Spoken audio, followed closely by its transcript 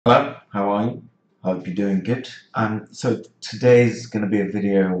Hello, how are you? Hope you're doing good. So today's going to be a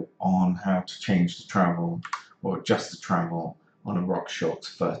video on how to change the travel or adjust the travel on a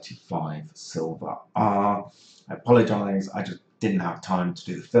Rockshox 35 Silver R. I apologise, I just didn't have time to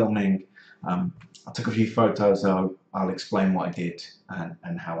do the filming. I took a few photos, so I'll explain what I did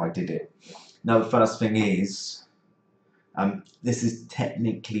and how I did it. Now the first thing is, this is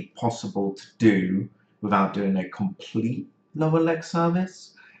technically possible to do without doing a complete lower leg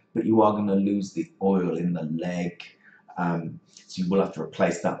service, but you are going to lose the oil in the leg, so you will have to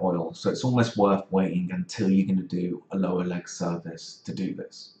replace that oil. So it's almost worth waiting until you're going to do a lower leg service to do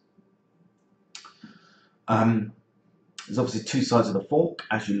this. There's obviously two sides of the fork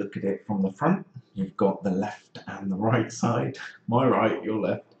as you look at it from the front. You've got the left and the right side. My right, your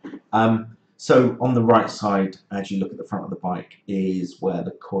left. So on the right side, as you look at the front of the bike, is where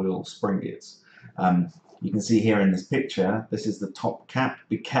the coil spring is. You can see here in this picture, this is the top cap.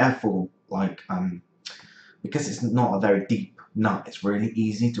 Be careful, because it's not a very deep nut, it's really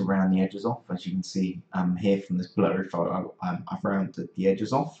easy to round the edges off. As you can see here from this blurry photo, I've rounded the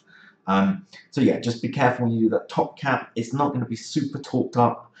edges off. So yeah, just be careful when you do that top cap. It's not going to be super torqued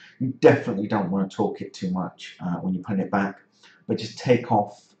up. You definitely don't want to torque it too much when you put it back, but just take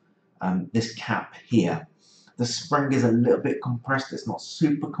off this cap here. The spring is a little bit compressed. It's not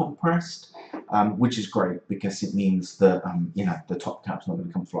super compressed, which is great because it means that the top cap's not going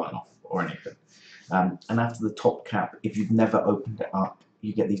to come flying off or anything. And after the top cap, if you've never opened it up,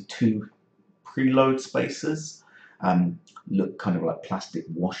 you get these two preload spaces. Look kind of like plastic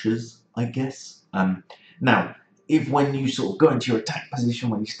washers, I guess. Now, if when you sort of go into your attack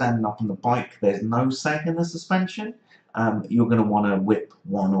position, when you're standing up on the bike, there's no sag in the suspension, you're going to want to whip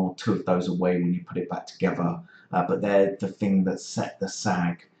one or two of those away when you put it back together. But they're the thing that set the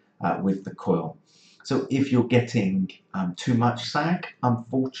sag with the coil. So if you're getting too much sag,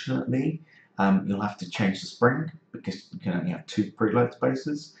 unfortunately, you'll have to change the spring because you can only have two preload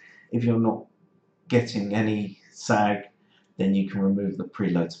spaces. If you're not getting any sag, then you can remove the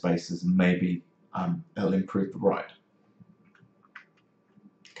preload spaces and maybe it'll improve the ride.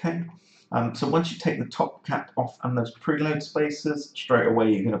 Okay, so once you take the top cap off and those preload spaces, straight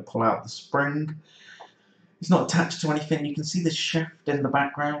away you're going to pull out the spring. It's not attached to anything. You can see the shaft in the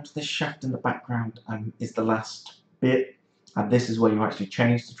background. This shaft in the background is the last bit, and this is where you actually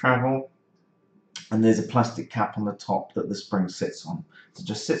change the travel. And there's a plastic cap on the top that the spring sits on. So it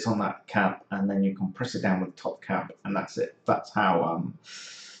just sits on that cap, and then you compress it down with the top cap, and that's it. That's how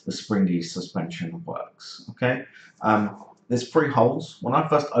the springy suspension works. Okay. There's three holes. When I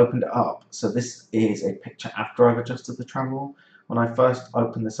first opened it up, so this is a picture after I've adjusted the travel. When I first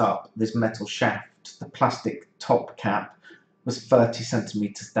opened this up, this metal shaft, the plastic top cap, was 30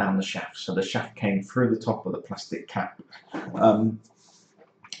 centimeters down the shaft. So the shaft came through the top of the plastic cap. And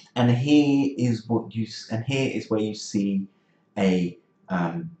here is where you see a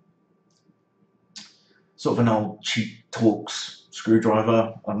sort of an old cheap Torx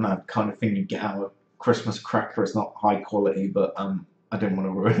screwdriver. I don't know, kind of thing you get out of a Christmas cracker. It's not high quality, but I didn't want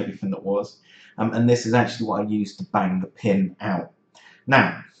to ruin anything that was. And this is actually what I used to bang the pin out.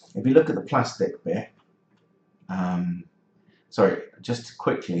 Now, if you look at the plastic bit, sorry, just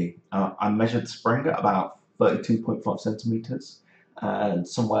quickly, I measured the spring at about 32.5 centimeters and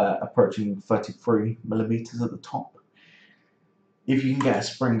somewhere approaching 33 millimeters at the top. If you can get a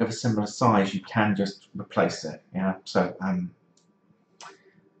spring of a similar size, you can just replace it. Yeah, so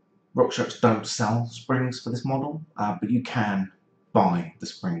Rockshox don't sell springs for this model, but you can buy the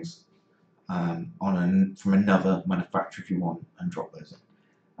springs from another manufacturer if you want and drop those in.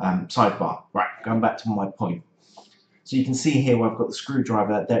 Sidebar, right, going back to my point. So you can see here where I've got the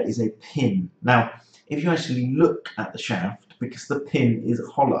screwdriver, there is a pin. Now, if you actually look at the shaft, because the pin is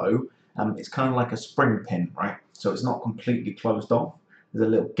hollow, it's kind of like a spring pin, right? So it's not completely closed off. There's a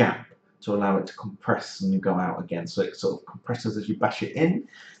little gap to allow it to compress and you go out again. So it sort of compresses as you bash it in,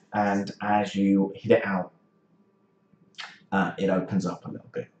 and as you hit it out, it opens up a little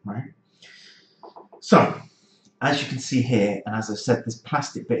bit, right? So, as you can see here, and as I said, this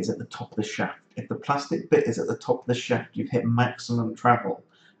plastic bit is at the top of the shaft. If the plastic bit is at the top of the shaft, you've hit maximum travel.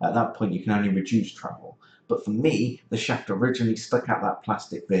 At that point, you can only reduce travel. But for me, the shaft originally stuck out that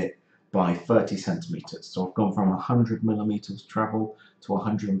plastic bit by 30 centimeters. So I've gone from 100 millimeters travel to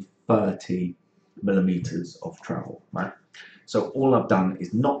 130 millimeters of travel, right? So all I've done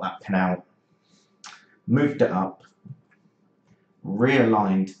is knock that pin out, moved it up,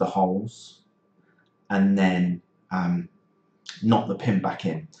 realigned the holes, and then knock the pin back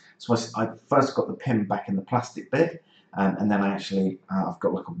in. So I first got the pin back in the plastic bit, and then I've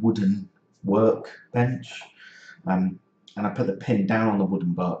got like a wooden workbench. and I put the pin down on the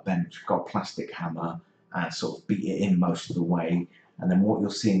wooden bench, got a plastic hammer, and sort of beat it in most of the way. And then what you're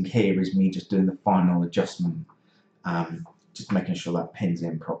seeing here is me just doing the final adjustment, just making sure that pin's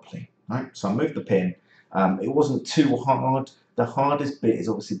in properly. Right, so I moved the pin. It wasn't too hard. The hardest bit is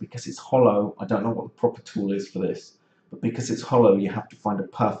obviously because it's hollow. I don't know what the proper tool is for this, but because it's hollow, you have to find a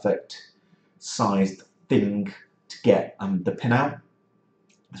perfect sized thing to get the pin out.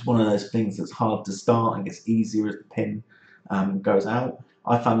 It's one of those things that's hard to start and gets easier as the pin goes out.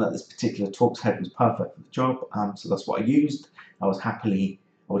 I found that this particular Torx head was perfect for the job, so that's what I used. I would happily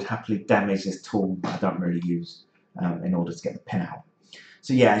damage this tool that I don't really use in order to get the pin out.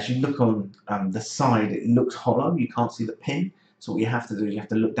 So yeah, as you look on the side, it looks hollow. You can't see the pin. So what you have to do is you have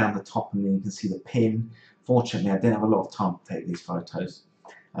to look down the top and then you can see the pin. Fortunately, I didn't have a lot of time to take these photos,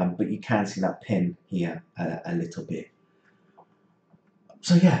 but you can see that pin here a little bit.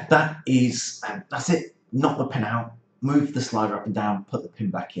 So yeah, that's it. Knock the pin out, move the slider up and down, put the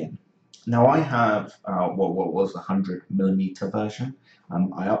pin back in. Now I have what was the 100mm version.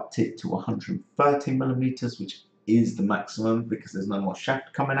 I upped it to 130mm, which is the maximum because there's no more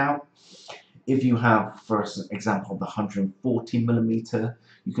shaft coming out. If you have, for example, the 140mm,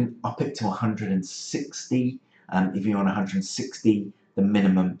 you can up it to 160. If you're on 160, the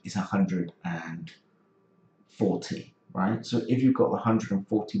minimum is 140. Right, so if you've got the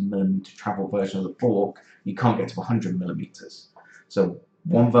 140mm travel version of the fork, you can't get to 100mm. So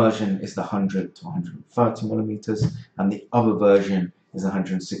one version is the 100 to 130mm, and the other version is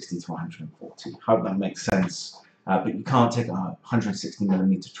 160 to 140. Hope that makes sense. But you can't take a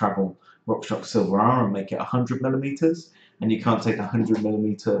 160mm travel Rockshox Silver R and make it 100mm, and you can't take a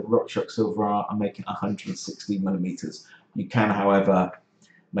 100mm Rockshox Silver R and make it 160mm. You can, however,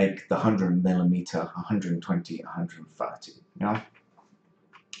 make the 100mm 120, 130. Yeah,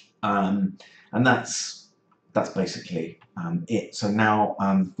 and that's basically it. So now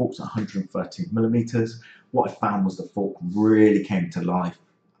the fork's at 130mm. What I found was the fork really came to life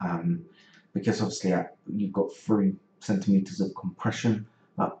because obviously you've got 3 centimeters of compression.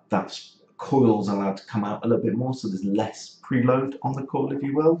 That's coil's allowed to come out a little bit more, so there's less preload on the coil, if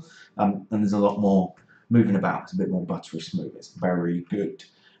you will, and there's a lot more moving about. It's a bit more buttery smooth. It's very good.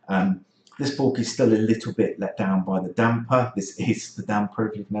 This fork is still a little bit let down by the damper. This is the damper,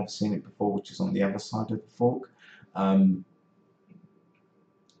 if you've never seen it before, which is on the other side of the fork.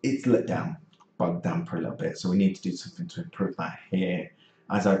 It's let down by the damper a little bit, so we need to do something to improve that here.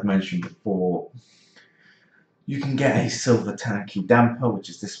 As I've mentioned before, you can get a silver tanky damper, which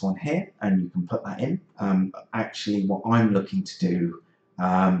is this one here, and you can put that in. Actually, what I'm looking to do,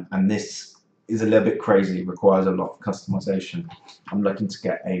 and this is a little bit crazy, it requires a lot of customization. I'm looking to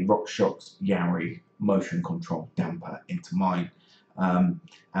get a Rockshox Yari motion control damper into mine. And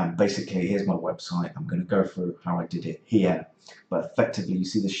basically, here's my website. I'm going to go through how I did it here. But effectively, you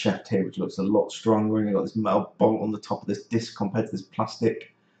see the shaft here, which looks a lot stronger, and you've got this metal bolt on the top of this disc compared to this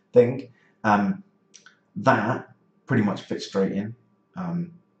plastic thing. That pretty much fits straight in.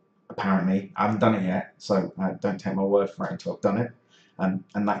 Apparently, I haven't done it yet, so don't take my word for it until I've done it.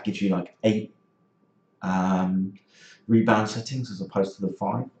 And that gives you like 8 rebound settings as opposed to the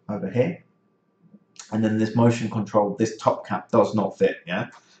 5 over here. And then this motion control, this top cap does not fit, yeah?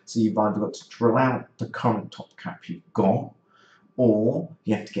 So you've either got to drill out the current top cap you've got, or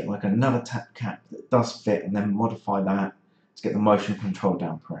you have to get like another top cap that does fit and then modify that to get the motion control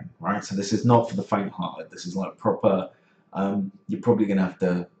damper in, right? So this is not for the faint-hearted. This is like proper, you're probably going to have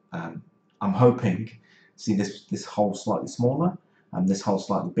to, I'm hoping, see this hole slightly smaller, and this hole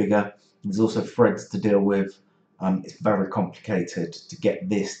slightly bigger. There's also threads to deal with. It's very complicated to get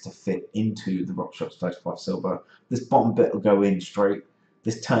this to fit into the Rockshox 35 Silver. This bottom bit will go in straight.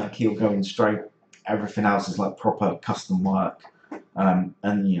 This turnkey will go in straight. Everything else is like proper custom work.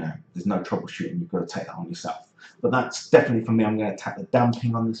 And you know, there's no troubleshooting. You've got to take that on yourself. But that's definitely for me. I'm going to attack the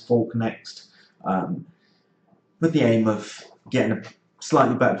damping on this fork next, with the aim of getting a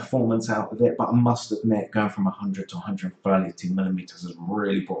slightly better performance out of it. But I must admit, going from 100 to 130mm has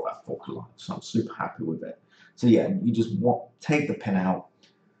really brought that fork alive. So I'm super happy with it. So yeah, you just take the pin out,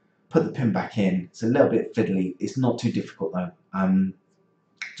 put the pin back in. It's a little bit fiddly. It's not too difficult though.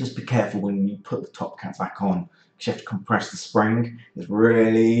 Just be careful when you put the top cap back on, because you have to compress the spring. It's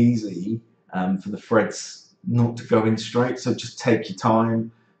really easy for the threads not to go in straight. So just take your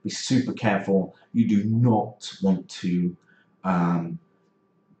time. Be super careful. You do not want to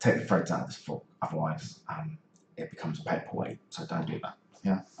take the threads out of this fork, otherwise it becomes a paperweight. So don't do that.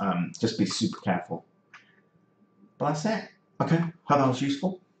 Yeah, just be super careful. But that's it. Okay, hope that was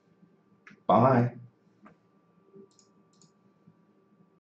useful. Bye.